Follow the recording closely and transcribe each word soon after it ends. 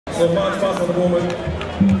So March pass at the moment.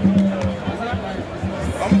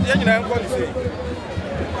 I'm going to say.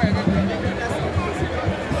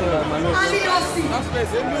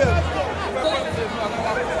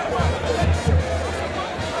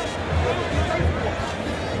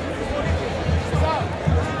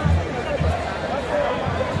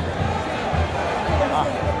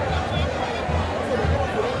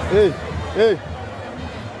 Hey, hey.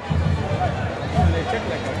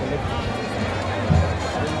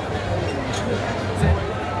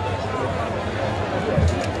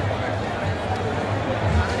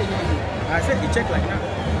 I said he checked like that.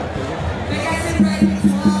 We're getting ready to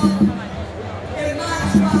have a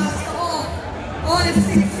match pass off all the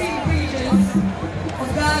 16 regions of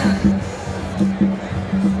Ghana.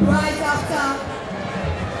 Right after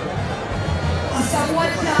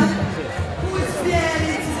Asamoah Gyan, who is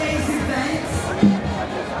spearheading today's event.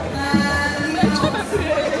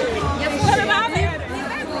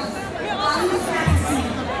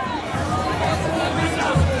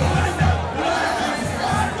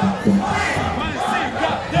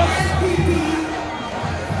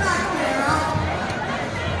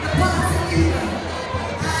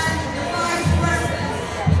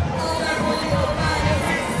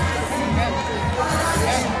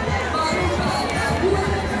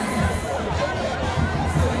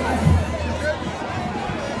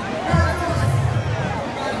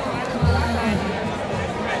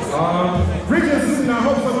 Richardson, I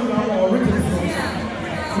hope someone now or Richardson.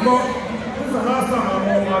 Because this is the last time I'm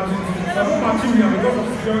on marching. I'm on marching here because of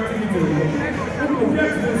security details. People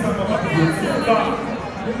get to this time about the but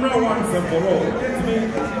you know one is for all. Get to me,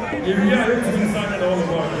 you really to be inside all the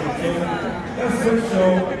marching. So let's make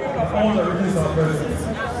sure all the regions are present.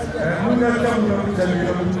 And we can come to tell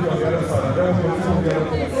you on the other side. I don't want to go the other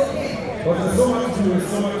place. But there's so much to do,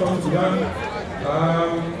 so much to be done.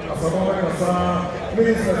 Asamoah Gyan,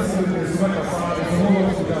 Minister of Civil is what there's a whole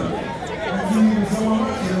lot to done. And someone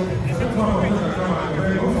much, that's why I'm going to come out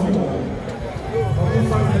very often.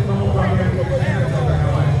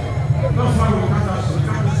 That's why we can't actually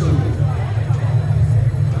come to show.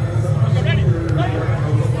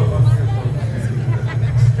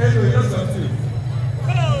 Anyway, that's up to you.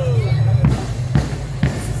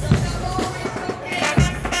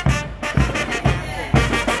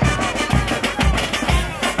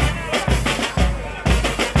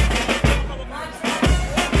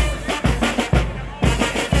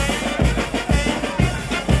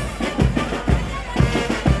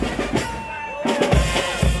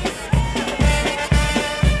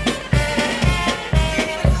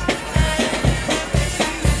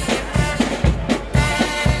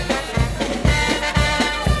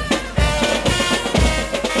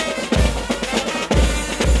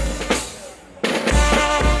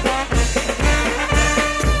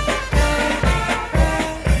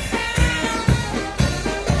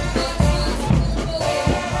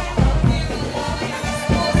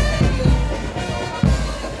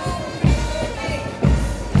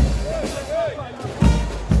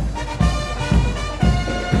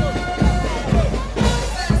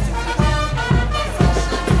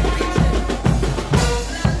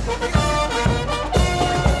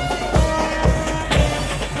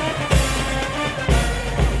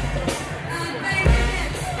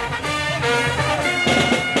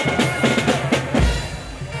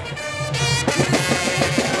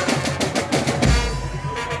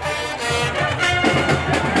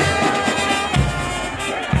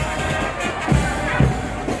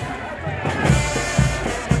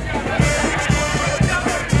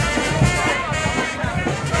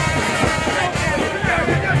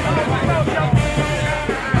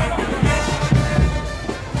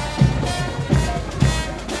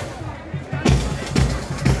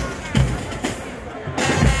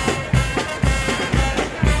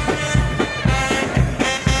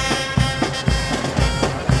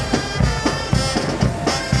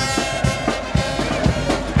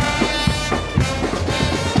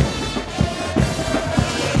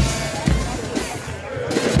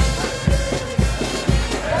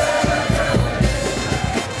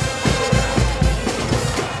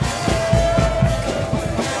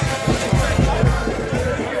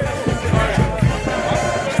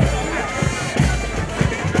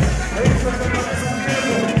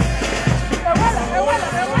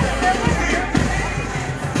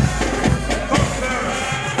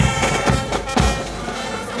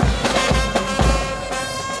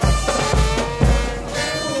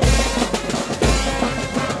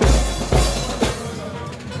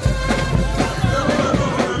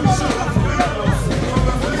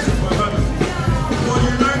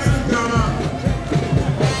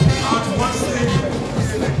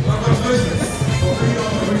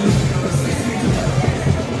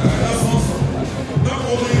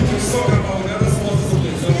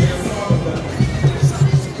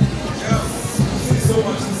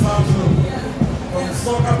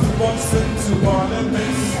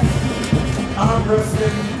 arm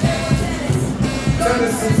wrestling,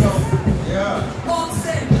 tennis itself. Yeah.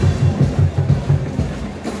 Boxing.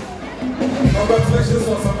 Congratulations,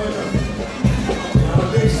 Asamoah Gyan.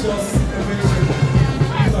 Audacious innovation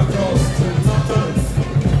across to top talents.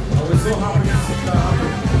 And we're so happy to see that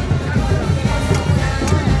happen.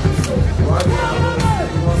 So, right now,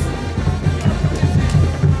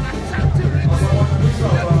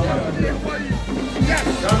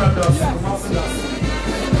 Ghana does, Kumasi does.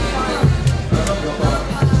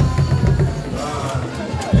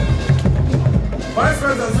 Vice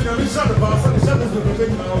President, so you shut the bar, so the shut is going to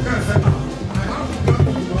make my own kind of set. I have to come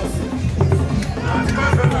to Kumasi. And the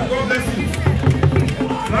Vice President, God bless you.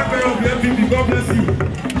 Black Bear of the MPP, God bless you.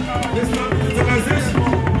 This is not utilization.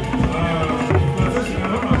 Utilization, I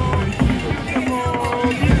don't know.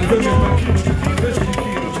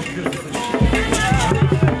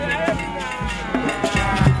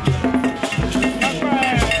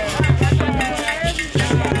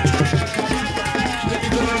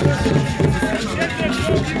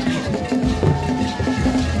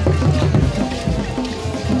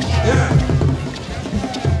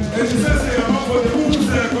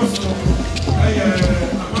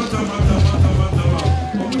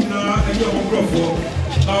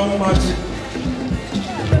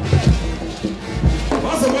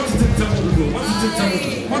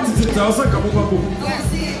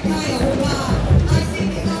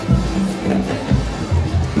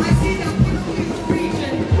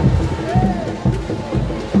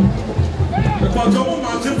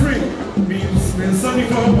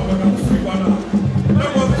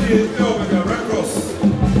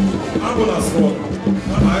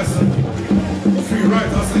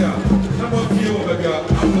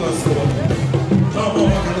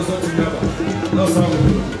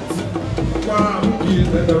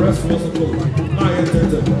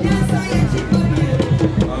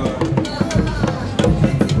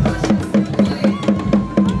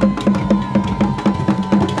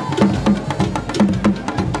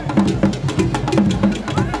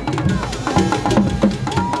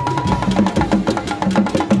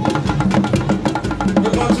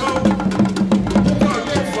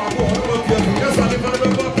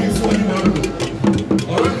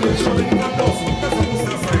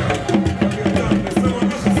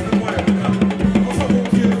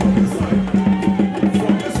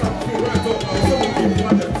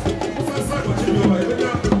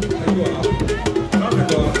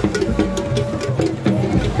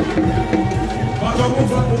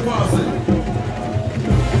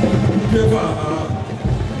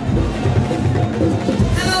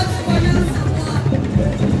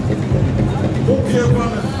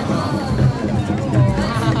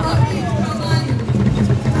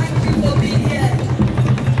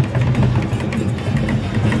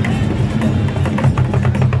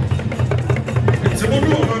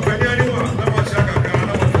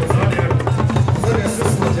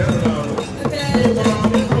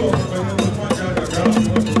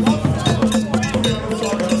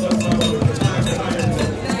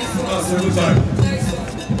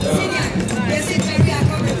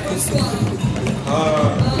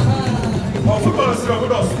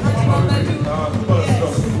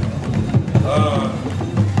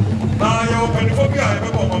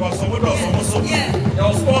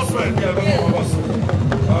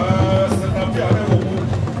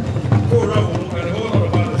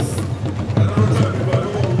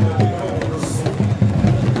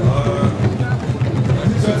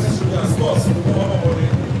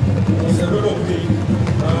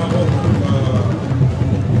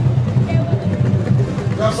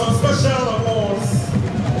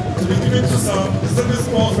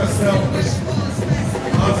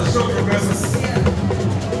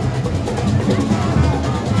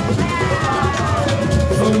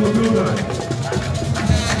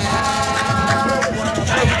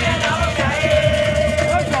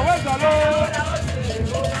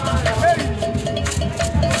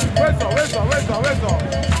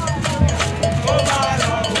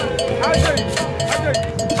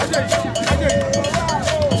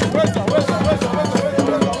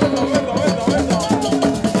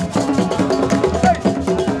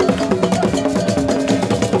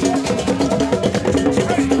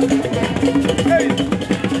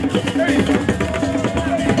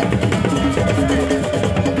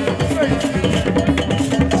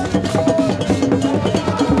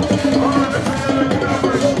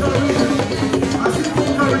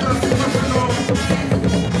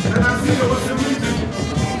 I see